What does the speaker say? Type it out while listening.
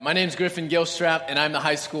My name's Griffin Gilstrap, and I'm the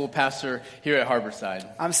high school pastor here at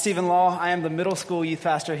Harborside. I'm Stephen Law. I am the middle school youth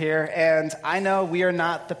pastor here, and I know we are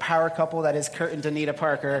not the power couple that is Kurt and Danita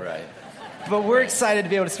Parker. Right. But we're excited to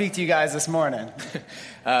be able to speak to you guys this morning.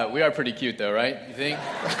 We are pretty cute, though, right? You think?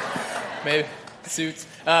 Maybe suits.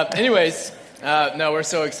 No, we're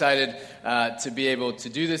so excited to be able to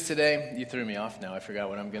do this today. You threw me off now. I forgot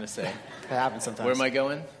what I'm going to say. It happens sometimes. Where am I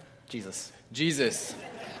going? Jesus.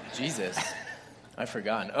 I've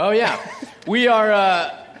forgotten. Oh, yeah.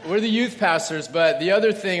 We're the youth pastors, but the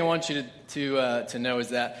other thing I want you to know is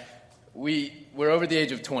that we're over the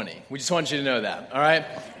age of 20. We just want you to know that, all right?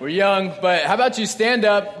 We're young, but how about you stand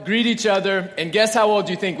up, greet each other, and guess how old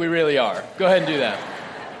you think we really are? Go ahead and do that.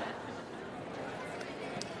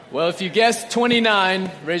 Well, if you guessed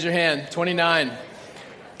 29, raise your hand. 29.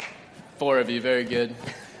 4 of you, very good.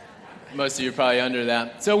 Most of you are probably under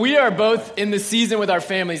that. So we are both in the season with our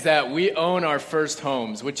families that we own our first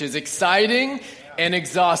homes, which is exciting and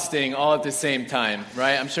exhausting all at the same time,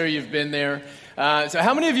 right? I'm sure you've been there. So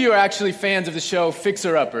how many of you are actually fans of the show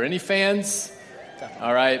Fixer Upper? Any fans?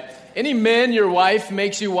 All right. Any men your wife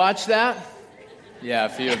makes you watch that? Yeah, a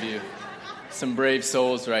few of you. Some brave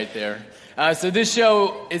souls right there. So this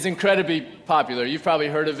show is incredibly popular. You've probably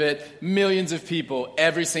heard of it. Millions of people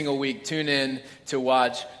every single week tune in to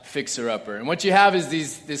watch Fixer Upper. And what you have is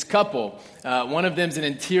this couple. One of them's an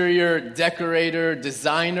interior decorator,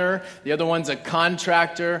 designer. The other one's a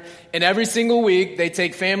contractor. And every single week, they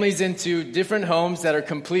take families into different homes that are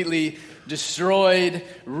completely destroyed,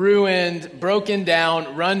 ruined, broken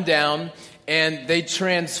down, run down, and they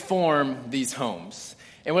transform these homes.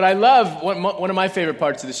 And what I love, one of my favorite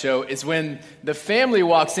parts of the show is when the family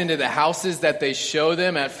walks into the houses that they show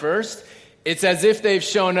them at first, it's as if they've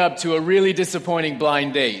shown up to a really disappointing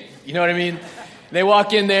blind date. You know what I mean? They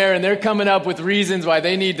walk in there and they're coming up with reasons why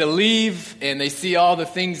they need to leave, and they see all the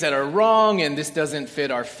things that are wrong, and this doesn't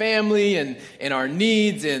fit our family and our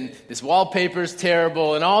needs, and this wallpaper's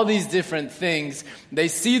terrible, and all these different things. They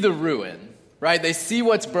see the ruin, right? They see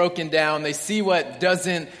what's broken down. They see what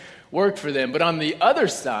doesn't work for them. But on the other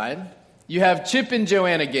side, you have Chip and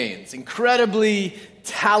Joanna Gaines, incredibly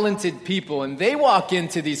talented people, and they walk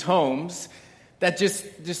into these homes that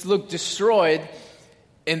just look destroyed,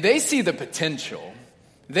 and they see the potential.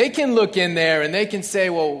 They can look in there and they can say,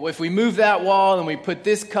 well, if we move that wall and we put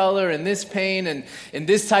this color and this paint and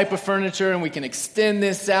this type of furniture and we can extend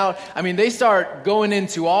this out. I mean, they start going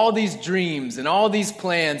into all these dreams and all these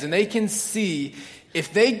plans, and they can see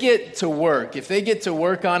if they get to work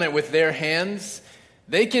on it with their hands,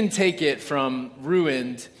 they can take it from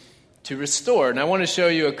ruined to restored. And I want to show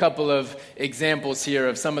you a couple of examples here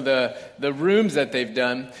of some of the rooms that they've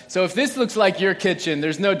done. So if this looks like your kitchen,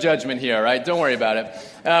 there's no judgment here, right? Don't worry about it.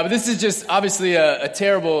 But this is just obviously a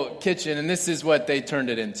terrible kitchen, and this is what they turned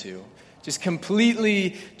it into. Just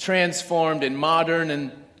completely transformed and modern.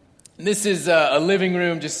 And this is a living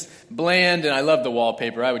room, just bland, and I love the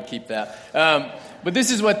wallpaper. I would keep that. But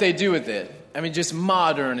this is what they do with it. I mean, just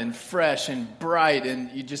modern and fresh and bright,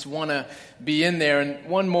 and you just want to be in there. And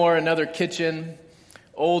one more, another kitchen,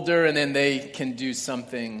 older, and then they can do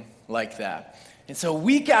something like that. And so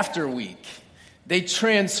week after week, they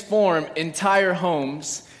transform entire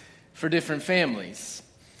homes for different families.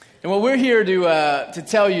 And what we're here to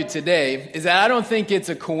tell you today is that I don't think it's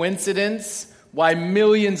a coincidence why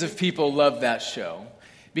millions of people love that show.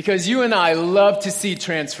 Because you and I love to see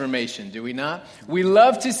transformation, do we not? We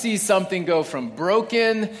love to see something go from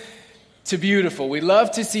broken to beautiful. We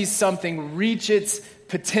love to see something reach its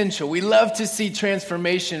potential. We love to see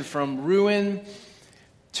transformation from ruin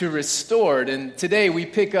to restored. And today we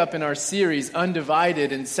pick up in our series,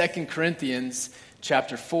 Undivided, in 2 Corinthians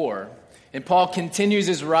chapter 4. And Paul continues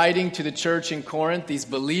his writing to the church in Corinth, these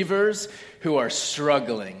believers who are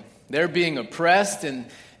struggling. They're being oppressed, and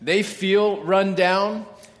they feel run down.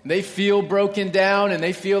 They feel broken down, and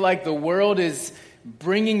they feel like the world is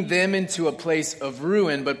bringing them into a place of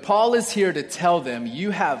ruin. But Paul is here to tell them, you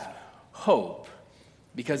have hope.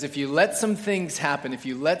 Because if you let some things happen, if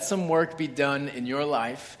you let some work be done in your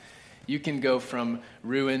life, you can go from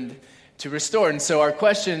ruined to restored. And so our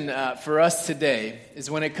question for us today is,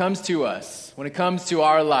 when it comes to us, when it comes to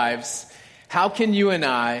our lives, how can you and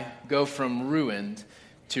I go from ruined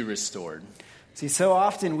to restored? See, so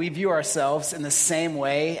often we view ourselves in the same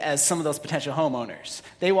way as some of those potential homeowners.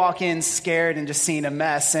 They walk in scared and just seeing a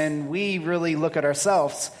mess, and we really look at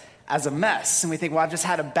ourselves as a mess. And we think, well, I've just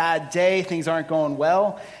had a bad day, things aren't going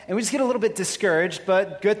well, and we just get a little bit discouraged.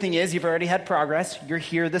 But good thing is, you've already had progress. You're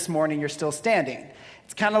here this morning, you're still standing.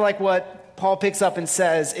 It's kind of like what Paul picks up and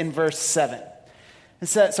says in verse 7.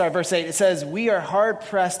 Verse 8, it says, we are hard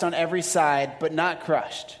pressed on every side, but not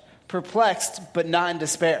crushed, perplexed, but not in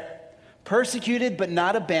despair, persecuted, but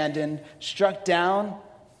not abandoned, struck down,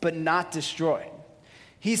 but not destroyed.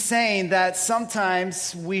 He's saying that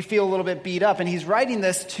sometimes we feel a little bit beat up, and he's writing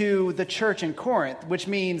this to the church in Corinth, which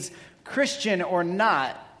means Christian or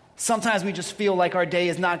not, sometimes we just feel like our day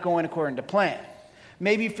is not going according to plan.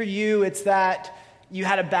 Maybe for you, it's that you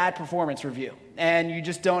had a bad performance review, and you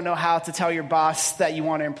just don't know how to tell your boss that you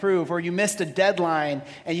want to improve, or you missed a deadline,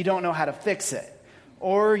 and you don't know how to fix it.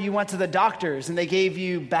 Or you went to the doctors, and they gave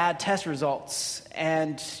you bad test results,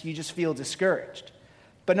 and you just feel discouraged.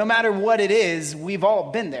 But no matter what it is, we've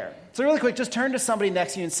all been there. So really quick, just turn to somebody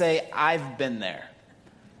next to you and say, I've been there.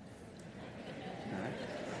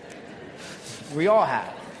 We all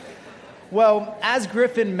have. Well, as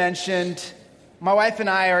Griffin mentioned, my wife and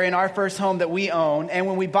I are in our first home that we own, and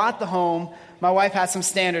when we bought the home, my wife had some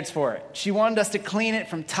standards for it. She wanted us to clean it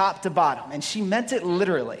from top to bottom, and she meant it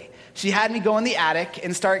literally. She had me go in the attic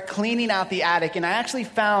and start cleaning out the attic, and I actually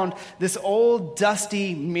found this old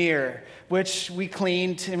dusty mirror, which we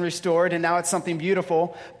cleaned and restored, and now it's something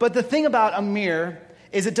beautiful. But the thing about a mirror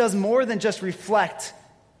is it does more than just reflect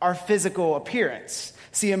our physical appearance.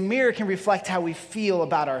 See, a mirror can reflect how we feel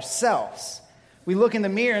about ourselves. We look in the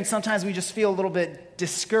mirror, and sometimes we just feel a little bit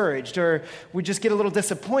discouraged, or we just get a little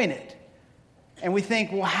disappointed. And we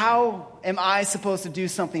think, well, how am I supposed to do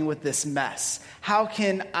something with this mess? How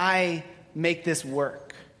can I make this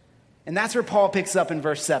work? And that's where Paul picks up in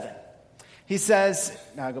verse 7. He says,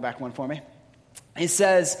 now go back one for me. He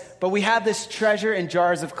says, but we have this treasure in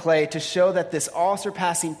jars of clay to show that this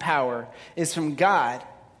all-surpassing power is from God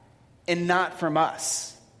and not from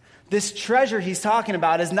us. This treasure he's talking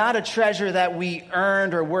about is not a treasure that we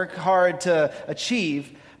earned or worked hard to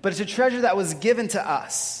achieve, but it's a treasure that was given to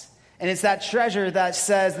us. And it's that treasure that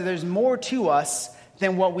says that there's more to us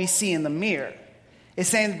than what we see in the mirror. It's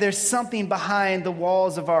saying that there's something behind the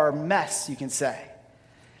walls of our mess, you can say.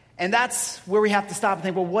 And that's where we have to stop and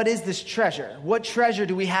think, well, what is this treasure? What treasure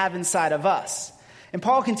do we have inside of us? And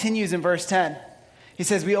Paul continues in verse 10. He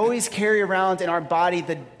says, we always carry around in our body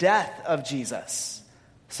the death of Jesus,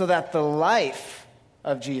 so that the life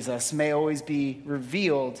of Jesus may always be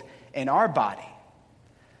revealed in our body.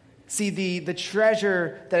 See, the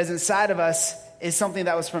treasure that is inside of us is something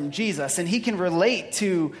that was from Jesus. And he can relate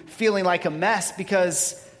to feeling like a mess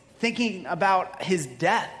because thinking about his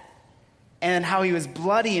death and how he was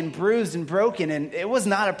bloody and bruised and broken, and it was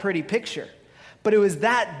not a pretty picture. But it was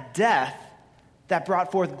that death that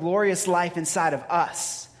brought forth glorious life inside of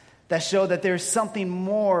us, that showed that there's something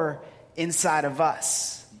more inside of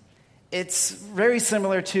us. It's very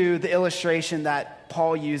similar to the illustration that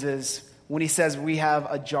Paul uses when he says we have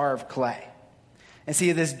a jar of clay. And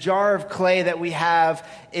see, this jar of clay that we have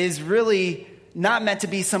is really not meant to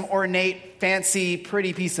be some ornate, fancy,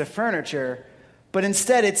 pretty piece of furniture, but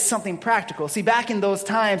instead it's something practical. See, back in those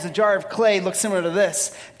times, a jar of clay looked similar to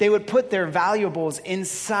this. They would put their valuables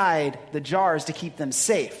inside the jars to keep them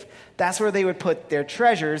safe. That's where they would put their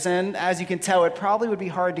treasures, and as you can tell, it probably would be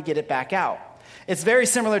hard to get it back out. It's very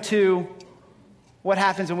similar to what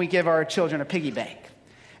happens when we give our children a piggy bank.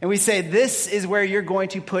 And we say, this is where you're going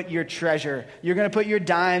to put your treasure. You're going to put your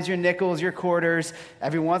dimes, your nickels, your quarters.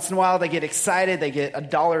 Every once in a while, they get excited. They get a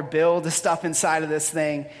dollar bill to stuff inside of this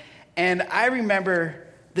thing. And I remember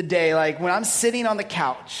the day, like when I'm sitting on the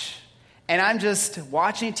couch and I'm just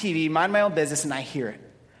watching TV, mind my own business, and I hear it.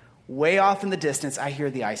 Way off in the distance, I hear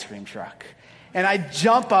the ice cream truck. And I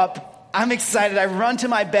jump up. I'm excited. I run to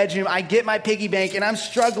my bedroom. I get my piggy bank, and I'm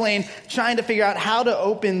struggling, trying to figure out how to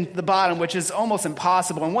open the bottom, which is almost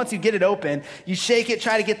impossible. And once you get it open, you shake it,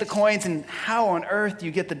 try to get the coins, and how on earth do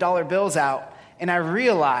you get the dollar bills out? And I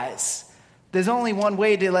realize there's only one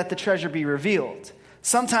way to let the treasure be revealed.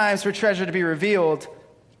 Sometimes for treasure to be revealed,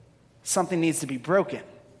 something needs to be broken.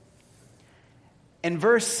 In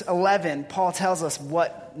verse 11, Paul tells us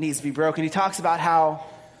what needs to be broken. He talks about how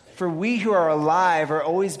for we who are alive are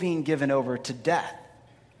always being given over to death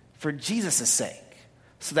for Jesus' sake,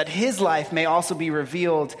 so that his life may also be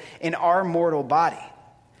revealed in our mortal body.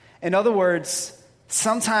 In other words,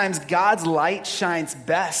 sometimes God's light shines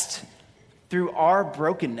best through our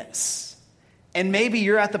brokenness. And maybe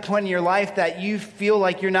you're at the point in your life that you feel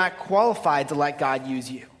like you're not qualified to let God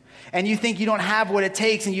use you. And you think you don't have what it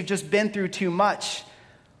takes and you've just been through too much.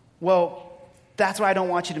 Well, that's why I don't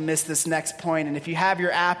want you to miss this next point. And if you have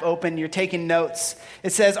your app open, you're taking notes.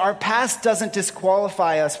 It says, our past doesn't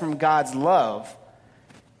disqualify us from God's love.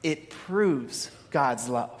 It proves God's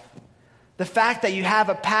love. The fact that you have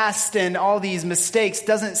a past and all these mistakes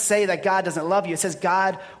doesn't say that God doesn't love you. It says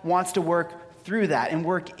God wants to work through that and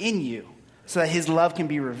work in you, so that his love can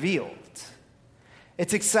be revealed.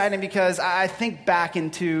 It's exciting because I think back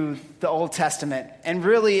into the Old Testament. And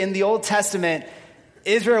really, in the Old Testament,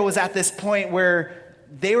 Israel was at this point where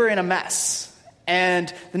they were in a mess.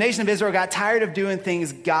 And the nation of Israel got tired of doing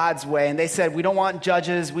things God's way. And they said, we don't want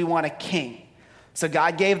judges, we want a king. So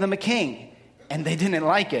God gave them a king. And they didn't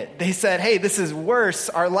like it. They said, hey, this is worse.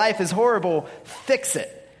 Our life is horrible. Fix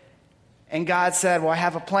it. And God said, well, I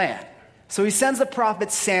have a plan. So he sends the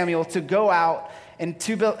prophet Samuel to go out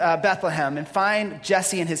into Bethlehem and find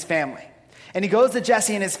Jesse and his family. And he goes to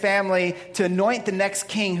Jesse and his family to anoint the next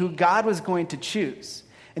king who God was going to choose.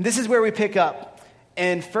 And this is where we pick up.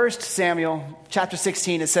 In 1 Samuel chapter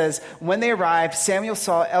 16, it says, when they arrived, Samuel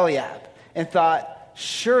saw Eliab and thought,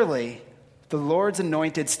 surely the Lord's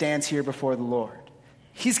anointed stands here before the Lord.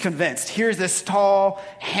 He's convinced. Here's this tall,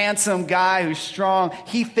 handsome guy who's strong.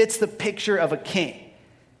 He fits the picture of a king.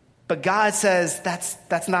 But God says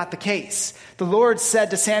that's not the case. The Lord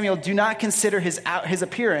said to Samuel, do not consider his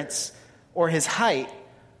appearance or his height,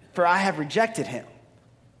 for I have rejected him.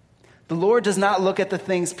 The Lord does not look at the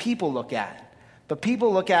things people look at, but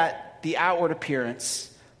people look at the outward appearance,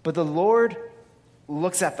 but the Lord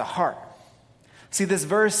looks at the heart. See, this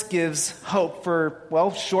verse gives hope for,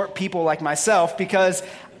 short people like myself, because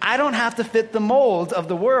I don't have to fit the mold of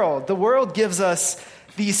the world. The world gives us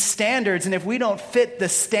these standards, and if we don't fit the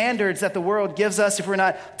standards that the world gives us, if we're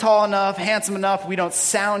not tall enough, handsome enough, we don't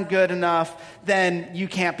sound good enough, then you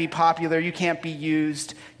can't be popular, you can't be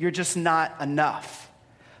used, you're just not enough.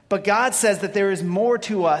 But God says that there is more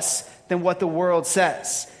to us than what the world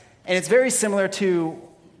says. And it's very similar to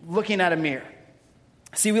looking at a mirror.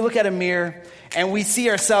 See, we look at a mirror and we see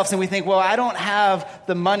ourselves and we think, I don't have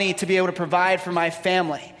the money to be able to provide for my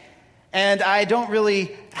family. And I don't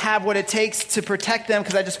really have what it takes to protect them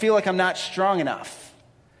because I just feel like I'm not strong enough.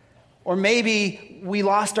 Or maybe we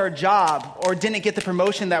lost our job or didn't get the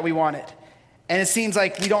promotion that we wanted. And it seems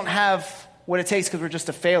like we don't have what it takes because we're just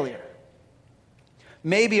a failure.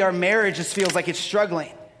 Maybe our marriage just feels like it's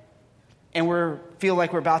struggling and we feel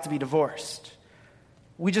like we're about to be divorced.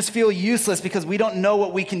 We just feel useless because we don't know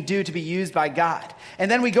what we can do to be used by God. And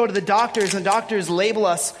then we go to the doctors, and doctors label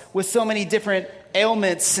us with so many different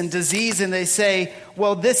ailments and disease, and they say,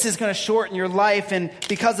 this is going to shorten your life, and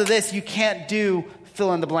because of this, you can't do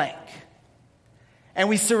fill in the blank. And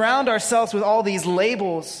we surround ourselves with all these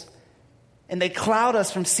labels, and they cloud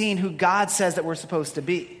us from seeing who God says that we're supposed to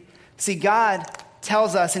be. See, God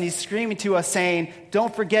tells us, and he's screaming to us saying,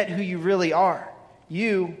 don't forget who you really are.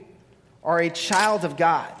 You are a child of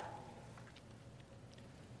God.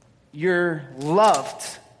 You're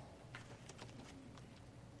loved.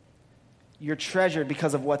 You're treasured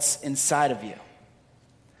because of what's inside of you.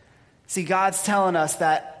 See, God's telling us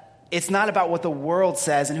that it's not about what the world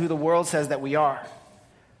says and who the world says that we are,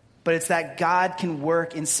 but it's that God can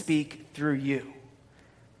work and speak through you.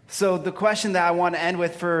 So the question that I want to end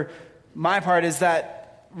with for my part is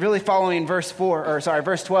that really following verse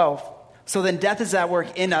 12. So then death is at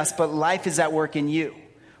work in us, but life is at work in you.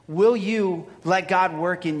 Will you let God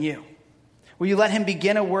work in you? Will you let him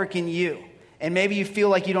begin a work in you? And maybe you feel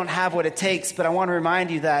like you don't have what it takes, but I want to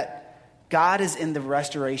remind you that God is in the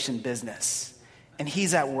restoration business, and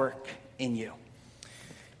he's at work in you.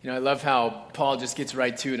 I love how Paul just gets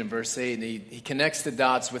right to it in verse 8, and he connects the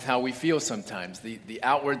dots with how we feel sometimes. The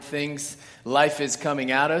outward things, life is coming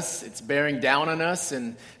at us, it's bearing down on us,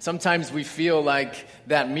 and sometimes we feel like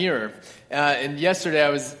that mirror. And yesterday I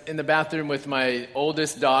was in the bathroom with my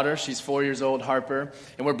oldest daughter, she's 4 years old, Harper,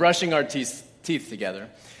 and we're brushing our teeth together.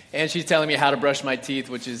 And she's telling me how to brush my teeth,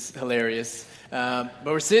 which is hilarious. But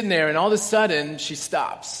we're sitting there, and all of a sudden she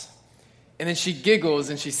stops. And then she giggles,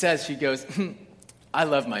 and she goes, I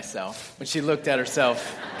love myself, when she looked at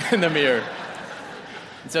herself in the mirror.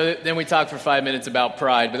 And so then we talked for 5 minutes about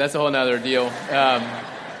pride, but that's a whole nother deal.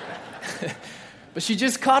 But she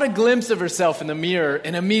just caught a glimpse of herself in the mirror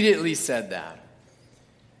and immediately said that.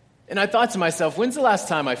 And I thought to myself, when's the last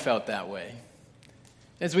time I felt that way?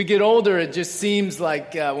 As we get older, it just seems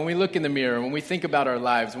like when we look in the mirror, when we think about our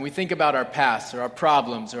lives, when we think about our past or our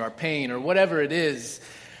problems or our pain or whatever it is,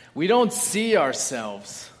 we don't see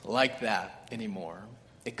ourselves like that anymore.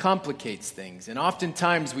 It complicates things. And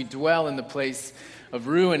oftentimes we dwell in the place of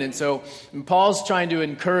ruin. And so Paul's trying to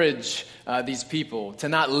encourage these people to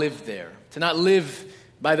not live there, to not live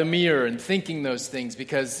by the mirror and thinking those things,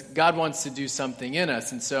 because God wants to do something in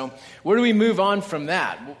us. And so where do we move on from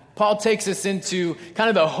that? Paul takes us into kind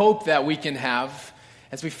of the hope that we can have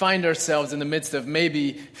as we find ourselves in the midst of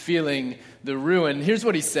maybe feeling the ruin. Here's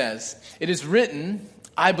what he says. It is written,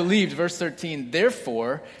 I believed, verse 13,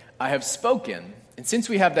 therefore I have spoken. And since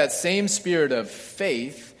we have that same spirit of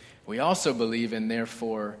faith, We also believe and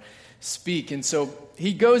therefore speak. And so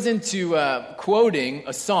he goes into quoting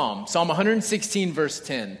a psalm, Psalm 116, verse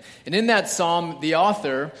 10. And in that psalm, the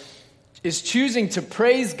author is choosing to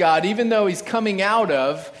praise God even though he's coming out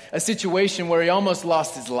of a situation where he almost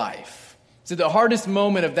lost his life. So the hardest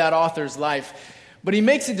moment of that author's life. But he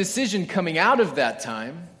makes a decision coming out of that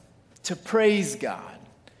time to praise God,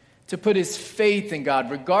 to put his faith in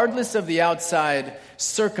God. Regardless of the outside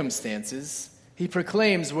circumstances, he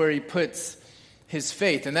proclaims where he puts his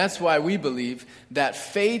faith. And that's why we believe that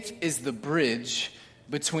faith is the bridge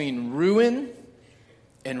between ruin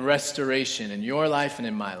and restoration in your life and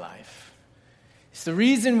in my life. It's the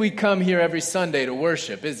reason we come here every Sunday to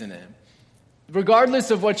worship, isn't it?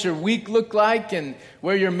 Regardless of what your week looked like and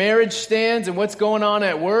where your marriage stands and what's going on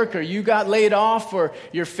at work, or you got laid off, or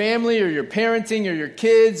your family or your parenting or your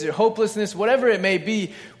kids or hopelessness, whatever it may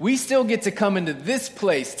be, we still get to come into this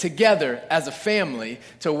place together as a family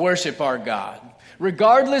to worship our God.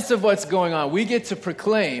 Regardless of what's going on, we get to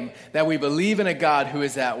proclaim that we believe in a God who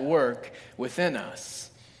is at work within us.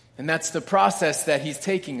 And that's the process that he's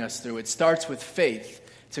taking us through. It starts with faith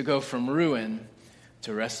to go from ruin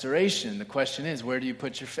to restoration. The question is, where do you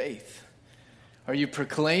put your faith? Are you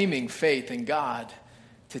proclaiming faith in God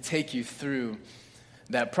to take you through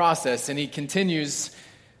that process? And he continues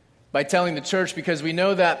by telling the church, because we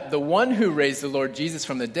know that the one who raised the Lord Jesus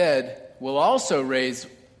from the dead will also raise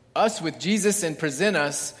us with Jesus and present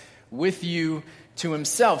us with you to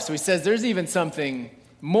himself. So he says there's even something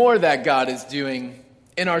more that God is doing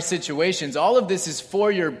in our situations. All of this is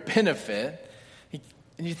for your benefit.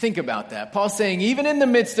 And you think about that. Paul's saying, even in the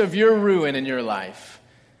midst of your ruin in your life,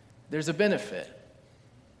 there's a benefit.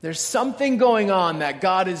 There's something going on that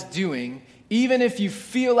God is doing, even if you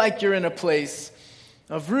feel like you're in a place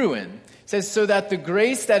of ruin. It says, so that the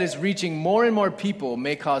grace that is reaching more and more people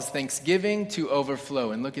may cause thanksgiving to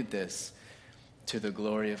overflow. And look at this, to the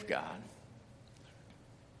glory of God.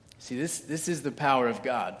 See, this is the power of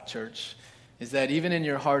God, church, is that even in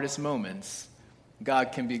your hardest moments,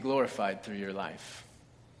 God can be glorified through your life.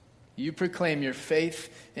 You proclaim your faith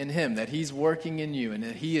in him, that he's working in you and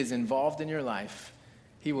that he is involved in your life.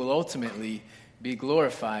 He will ultimately be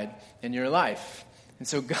glorified in your life. And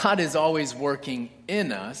so God is always working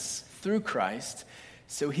in us through Christ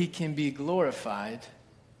so he can be glorified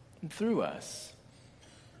through us.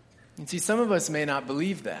 And see, some of us may not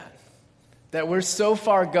believe that we're so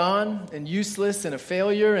far gone and useless and a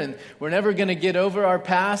failure and we're never going to get over our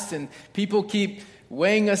past and people keep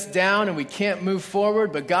weighing us down and we can't move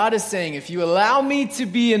forward. But God is saying, if you allow me to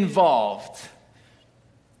be involved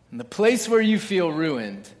in the place where you feel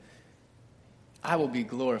ruined, I will be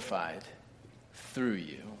glorified through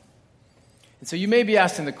you. And so you may be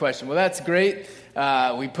asking the question, well, that's great.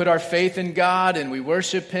 We put our faith in God and we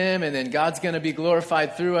worship him and then God's going to be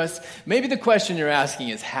glorified through us. Maybe the question you're asking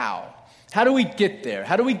is how? How do we get there?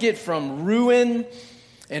 How do we get from ruin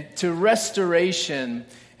and to restoration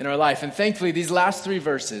in our life? And thankfully, these last 3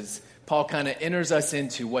 verses, Paul kind of enters us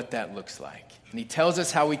into what that looks like. And he tells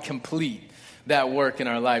us how we complete that work in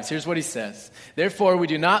our lives. Here's what he says. Therefore, we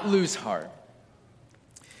do not lose heart.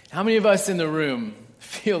 How many of us in the room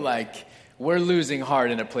feel like we're losing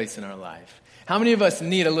heart in a place in our life? How many of us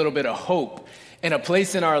need a little bit of hope in a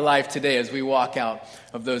place in our life today as we walk out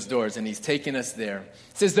of those doors? And he's taking us there.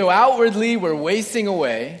 It says, though outwardly we're wasting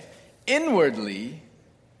away, inwardly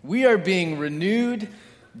we are being renewed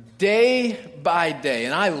day by day.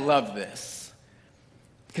 And I love this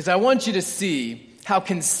because I want you to see how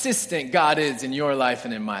consistent God is in your life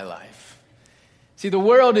and in my life. See, the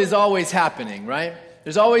world is always happening, right?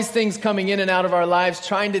 There's always things coming in and out of our lives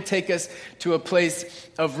trying to take us to a place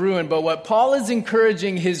of ruin. But what Paul is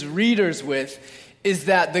encouraging his readers with is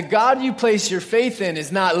that the God you place your faith in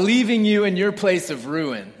is not leaving you in your place of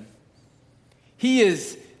ruin. He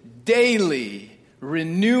is daily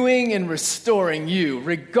renewing and restoring you,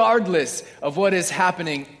 regardless of what is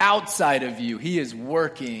happening outside of you. He is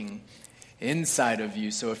working inside of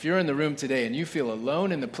you. So if you're in the room today and you feel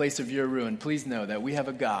alone in the place of your ruin, please know that we have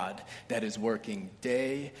a God that is working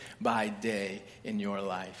day by day in your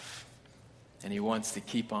life. And he wants to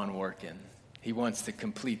keep on working. He wants to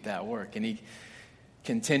complete that work. And he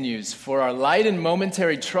continues, for our light and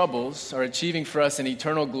momentary troubles are achieving for us an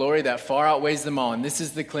eternal glory that far outweighs them all. And this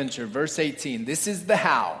is the clincher, verse 18. This is the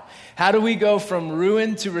how. How do we go from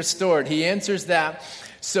ruin to restored? He answers that.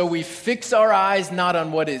 So we fix our eyes not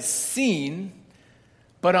on what is seen,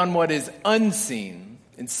 but on what is unseen.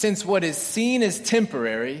 And since what is seen is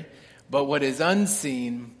temporary, but what is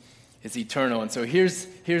unseen is eternal. And so here's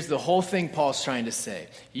the whole thing Paul's trying to say.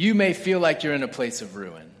 You may feel like you're in a place of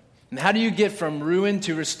ruin. And how do you get from ruined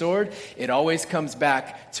to restored? It always comes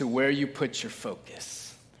back to where you put your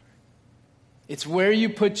focus. It's where you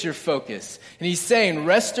put your focus. And he's saying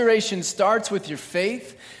restoration starts with your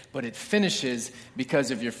faith, but it finishes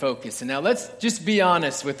because of your focus. And now let's just be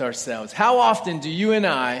honest with ourselves. How often do you and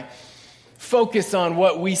I focus on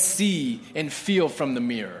what we see and feel from the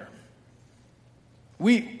mirror?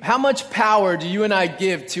 How much power do you and I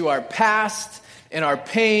give to our past and our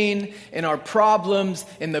pain and our problems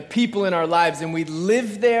and the people in our lives, and we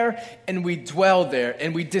live there and we dwell there,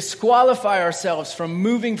 and we disqualify ourselves from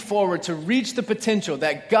moving forward to reach the potential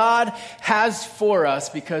that God has for us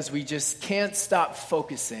because we just can't stop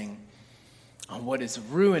focusing on what is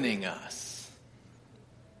ruining us.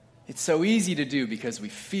 It's so easy to do because we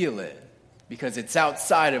feel it, because it's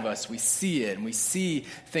outside of us. We see it and we see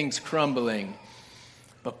things crumbling.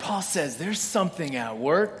 But Paul says there's something at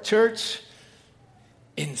work, church,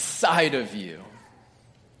 inside of you.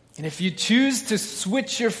 And if you choose to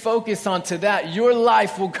switch your focus onto that, your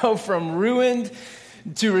life will go from ruined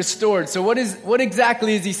to restored. So what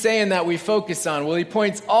exactly is he saying that we focus on? Well, he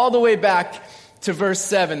points all the way back to verse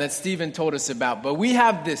 7 that Stephen told us about. But we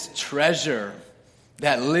have this treasure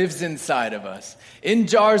that lives inside of us in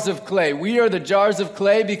jars of clay. We are the jars of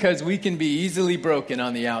clay because we can be easily broken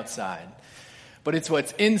on the outside. But it's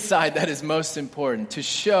what's inside that is most important, to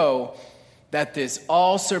show that this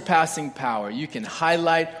all-surpassing power, you can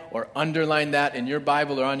highlight or underline that in your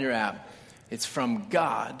Bible or on your app. It's from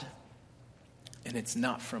God, and it's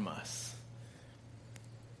not from us.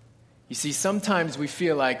 You see, sometimes we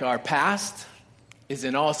feel like our past is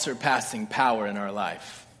an all-surpassing power in our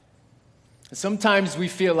life. Sometimes we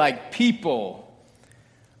feel like people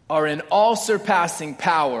are an all-surpassing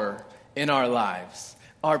power in our lives.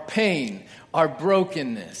 Our pain, our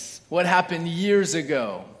brokenness, what happened years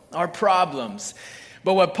ago, our problems.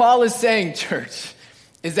 But what Paul is saying, church,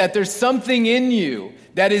 is that there's something in you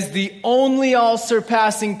that is the only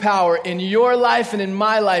all-surpassing power in your life and in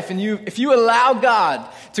my life. And if you allow God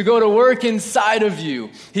to go to work inside of you,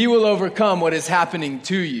 he will overcome what is happening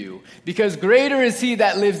to you. Because greater is he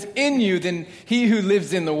that lives in you than he who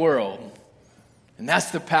lives in the world. And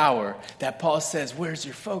that's the power that Paul says, where's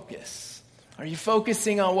your focus? Are you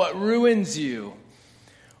focusing on what ruins you?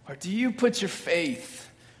 Or do you put your faith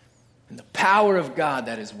in the power of God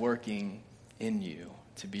that is working in you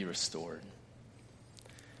to be restored?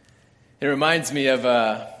 It reminds me of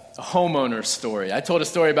a homeowner story. I told a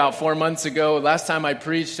story about 4 months ago. Last time I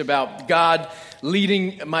preached about God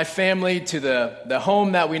leading my family to the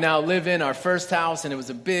home that we now live in, our first house, and it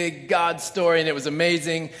was a big God story, and it was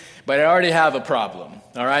amazing, but I already have a problem,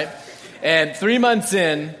 all right? And 3 months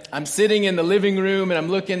in, I'm sitting in the living room and I'm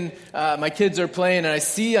looking, my kids are playing, and I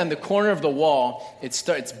see on the corner of the wall, it's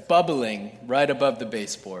bubbling right above the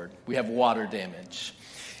baseboard. We have water damage.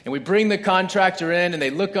 And we bring the contractor in, and they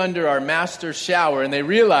look under our master shower, and they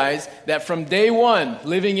realize that from day one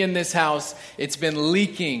living in this house, it's been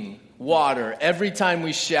leaking water every time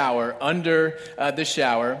we shower under the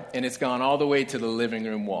shower, and it's gone all the way to the living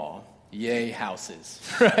room wall. Yay, houses,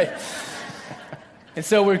 right? And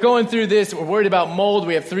so we're going through this. We're worried about mold.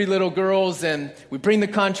 We have 3 little girls, and we bring the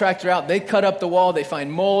contractor out. They cut up the wall. They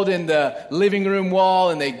find mold in the living room wall,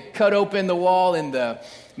 and they cut open the wall in the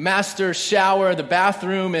master shower, the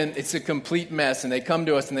bathroom, and it's a complete mess. And they come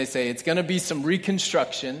to us and they say, it's going to be some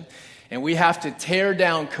reconstruction, and we have to tear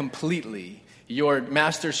down completely your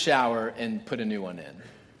master shower and put a new one in.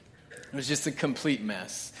 It was just a complete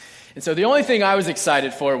mess. And so the only thing I was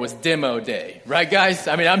excited for was demo day, right, guys?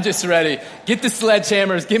 I mean, I'm just ready. Get the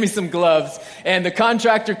sledgehammers, give me some gloves. And the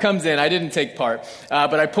contractor comes in. I didn't take part,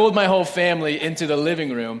 but I pulled my whole family into the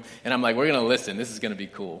living room, and I'm like, we're going to listen. This is going to be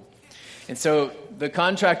cool. And so the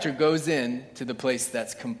contractor goes in to the place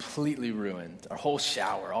that's completely ruined, our whole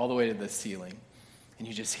shower, all the way to the ceiling. And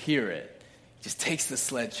you just hear it. He just takes the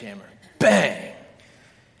sledgehammer, bang,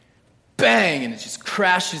 bang, and it just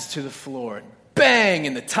crashes to the floor. Bang,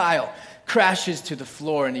 and the tile crashes to the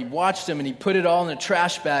floor. And he watched them, and he put it all in a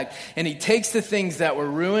trash bag, and he takes the things that were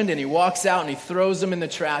ruined, and he walks out and he throws them in the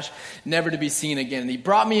trash, never to be seen again. And he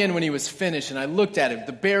brought me in when he was finished, and I looked at it,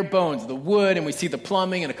 the bare bones, the wood, and we see the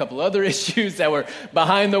plumbing and a couple other issues that were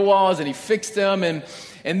behind the walls, and he fixed them, and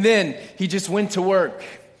then he just went to work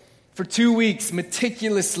for 2 weeks,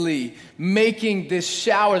 meticulously making this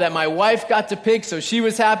shower that my wife got to pick, so she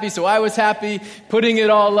was happy, so I was happy, putting it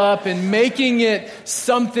all up and making it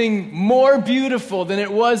something more beautiful than it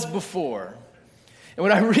was before. And And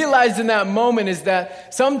what I realized in that moment is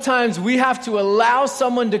that sometimes we have to allow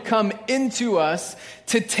someone to come into us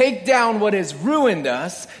to take down what has ruined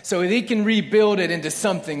us so that he can rebuild it into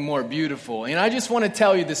something more beautiful. And I just want to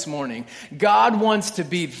tell you this morning, God wants to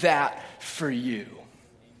be that for you.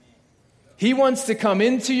 He wants to come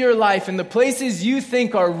into your life and the places you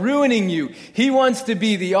think are ruining you. He wants to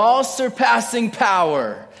be the all-surpassing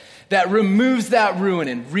power that removes that ruin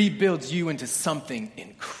and rebuilds you into something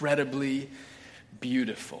incredibly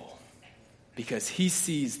beautiful, because he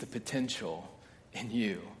sees the potential in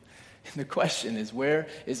you. And the question is, where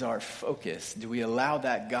is our focus? Do we allow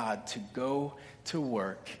that God to go to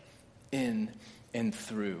work in and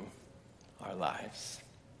through our lives?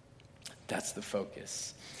 That's the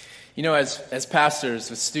focus. You know, as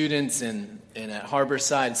pastors with students and at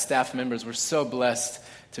Harborside, staff members, we're so blessed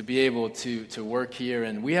to be able to work here.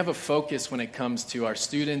 And we have a focus when it comes to our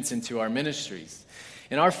students and to our ministries.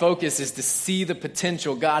 And our focus is to see the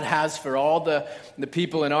potential God has for all the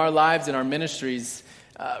people in our lives and our ministries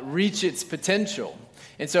reach its potential.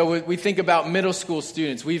 And so we think about middle school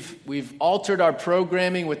students. We've altered our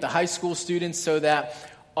programming with the high school students so that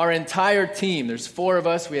our entire team, there's 4 of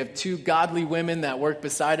us, we have 2 godly women that work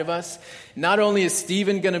beside of us. Not only is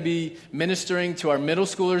Stephen going to be ministering to our middle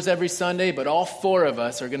schoolers every Sunday, but all 4 of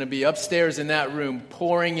us are going to be upstairs in that room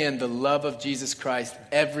pouring in the love of Jesus Christ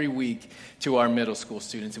every week to our middle school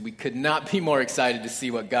students. And we could not be more excited to see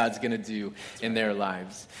what God's going to do in their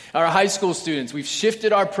lives. Our high school students, we've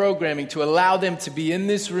shifted our programming to allow them to be in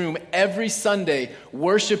this room every Sunday,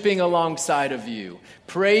 worshiping alongside of you,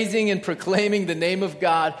 praising and proclaiming the name of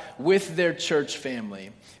God with their church family.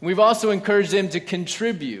 And we've also encouraged them to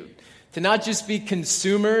contribute, to not just be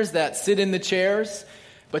consumers that sit in the chairs,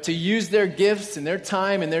 but to use their gifts and their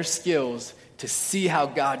time and their skills to see how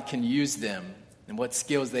God can use them and what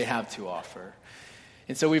skills they have to offer.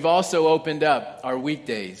 And so we've also opened up our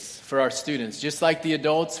weekdays for our students. Just like the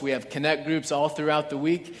adults, we have connect groups all throughout the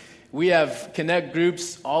week. We have connect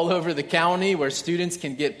groups all over the county where students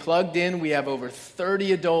can get plugged in. We have over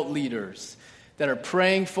 30 adult leaders that are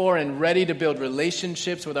praying for and ready to build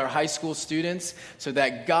relationships with our high school students so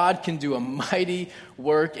that God can do a mighty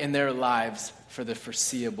work in their lives for the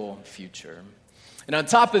foreseeable future. And on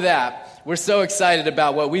top of that, we're so excited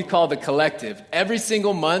about what we call the collective. Every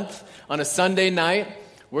single month on a Sunday night,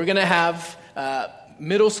 we're going to have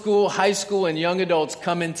middle school, high school, and young adults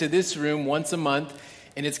come into this room once a month,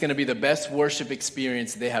 and it's going to be the best worship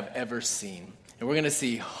experience they have ever seen. And we're going to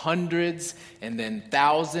see hundreds and then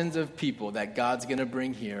thousands of people that God's going to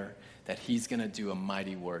bring here, that he's going to do a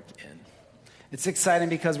mighty work in. It's exciting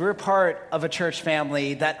because we're part of a church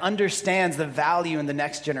family that understands the value in the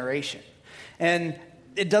next generation. And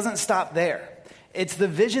it doesn't stop there. It's the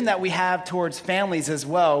vision that we have towards families as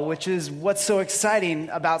well, which is what's so exciting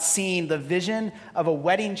about seeing the vision of a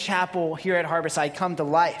wedding chapel here at Harborside come to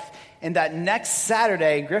life. And that next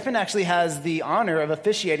Saturday, Griffin actually has the honor of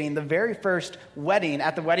officiating the very first wedding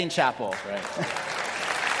at the wedding chapel. Right.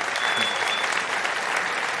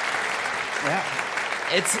 Yeah.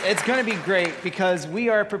 It's going to be great because we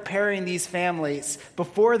are preparing these families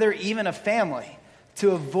before they're even a family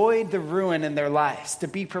to avoid the ruin in their lives, to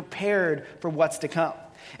be prepared for what's to come.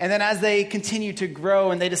 And then as they continue to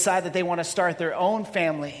grow and they decide that they want to start their own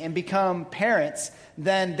family and become parents,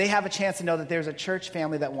 then they have a chance to know that there's a church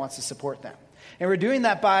family that wants to support them. And we're doing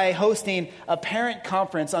that by hosting a parent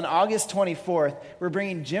conference on August 24th. We're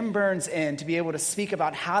bringing Jim Burns in to be able to speak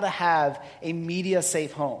about how to have a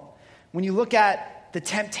media-safe home. When you look at the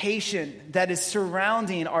temptation that is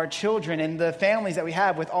surrounding our children and the families that we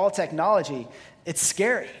have with all technology, it's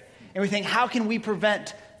scary. And we think, how can we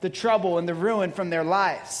prevent the trouble and the ruin from their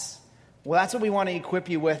lives? Well, that's what we want to equip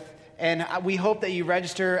you with. And we hope that you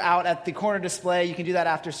register out at the corner display. You can do that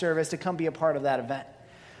after service to come be a part of that event.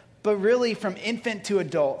 But really, from infant to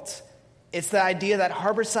adult, it's the idea that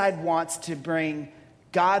Harborside wants to bring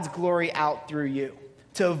God's glory out through you,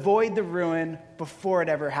 to avoid the ruin before it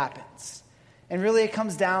ever happens. And really, it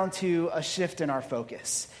comes down to a shift in our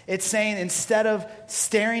focus. It's saying, instead of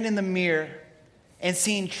staring in the mirror and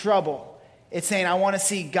seeing trouble, it's saying, I want to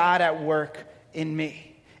see God at work in me.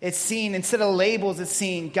 It's seeing, instead of labels, it's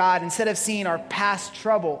seeing God. Instead of seeing our past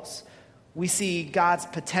troubles, we see God's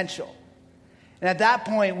potential. And at that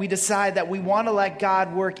point, we decide that we want to let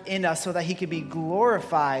God work in us so that he can be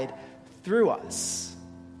glorified through us.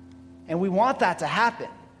 And we want that to happen.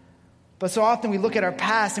 But so often we look at our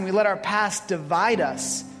past and we let our past divide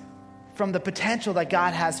us from the potential that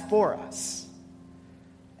God has for us.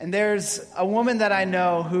 And there's a woman that I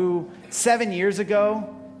know who 7 years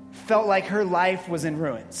ago felt like her life was in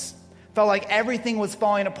ruins. Felt like everything was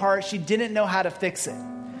falling apart. She didn't know how to fix it.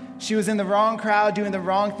 She was in the wrong crowd, doing the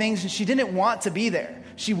wrong things, and she didn't want to be there.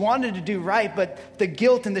 She wanted to do right, but the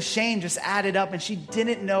guilt and the shame just added up, and she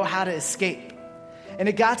didn't know how to escape. And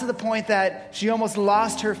it got to the point that she almost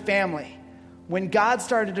lost her family when God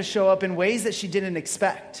started to show up in ways that she didn't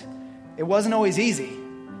expect. It wasn't always easy.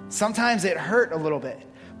 Sometimes it hurt a little bit.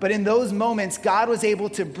 But in those moments, God was able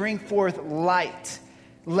to bring forth light,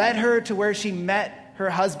 led her to where she met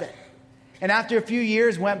her husband. And after a few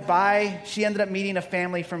years went by, she ended up meeting a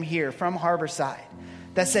family from here, from Harborside,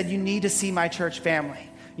 that said, you need to see my church family.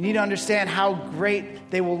 You need to understand how great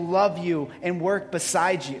they will love you and work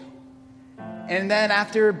beside you. And then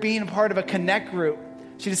after being a part of a connect group,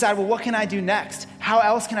 she decided, well, what can I do next? How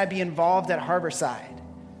else can I be involved at Harborside?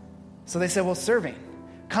 So they said, well, serving.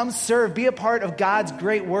 Come serve, be a part of God's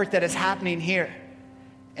great work that is happening here.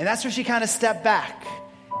 And that's where she kind of stepped back.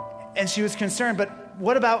 And she was concerned, but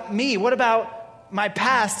what about me? What about my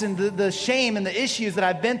past and the shame and the issues that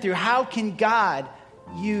I've been through? How can God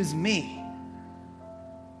use me?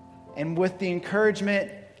 And with the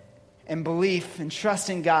encouragement and belief and trust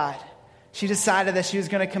in God, she decided that she was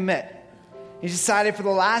going to commit. She decided for the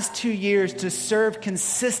last 2 years to serve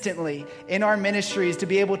consistently in our ministries, to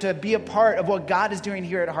be able to be a part of what God is doing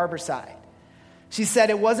here at Harborside. She said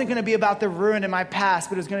it wasn't going to be about the ruin in my past,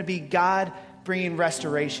 but it was going to be God bringing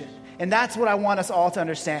restoration. And that's what I want us all to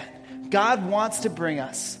understand. God wants to bring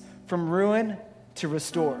us from ruin to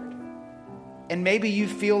restored. And maybe you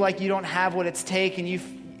feel like you don't have what it's taken, and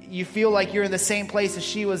you feel like you're in the same place as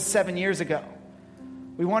she was 7 years ago.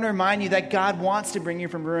 We want to remind you that God wants to bring you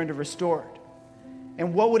from ruin to restored.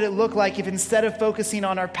 And what would it look like if instead of focusing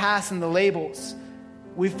on our past and the labels,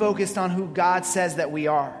 we focused on who God says that we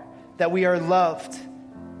are loved,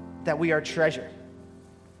 that we are treasured.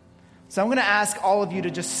 So I'm going to ask all of you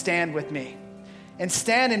to just stand with me and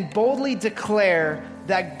stand and boldly declare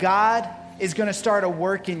that God is going to start a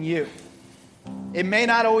work in you. It may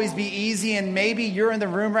not always be easy, and maybe you're in the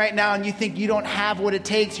room right now and you think you don't have what it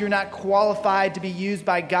takes, you're not qualified to be used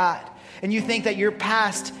by God, and you think that your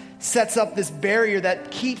past sets up this barrier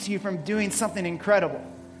that keeps you from doing something incredible.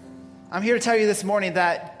 I'm here to tell you this morning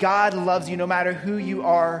that God loves you no matter who you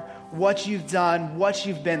are, what you've done, what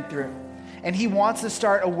you've been through. And he wants to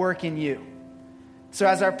start a work in you. So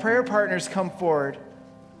as our prayer partners come forward,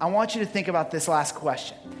 I want you to think about this last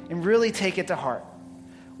question and really take it to heart.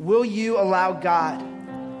 Will you allow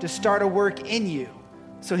God to start a work in you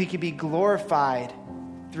so he can be glorified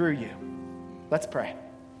through you? Let's pray.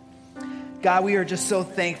 God, we are just so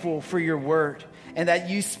thankful for your word and that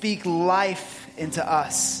you speak life into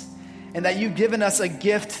us and that you've given us a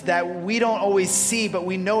gift that we don't always see, but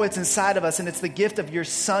we know it's inside of us, and it's the gift of your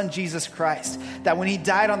son, Jesus Christ, that when he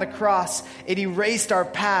died on the cross, it erased our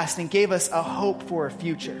past and gave us a hope for a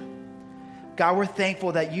future. God, we're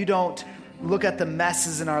thankful that you don't look at the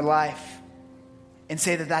messes in our life and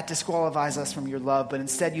say that that disqualifies us from your love, but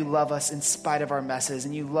instead you love us in spite of our messes,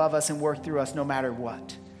 and you love us and work through us no matter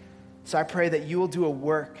what. So I pray that you will do a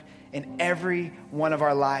work in every one of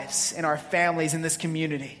our lives, in our families, in this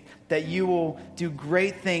community, that you will do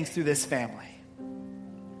great things through this family.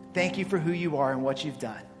 Thank you for who you are and what you've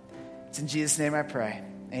done. It's in Jesus' name I pray.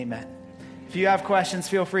 Amen. If you have questions,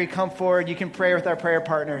 feel free to come forward. You can pray with our prayer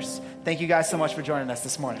partners. Thank you guys so much for joining us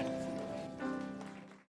this morning.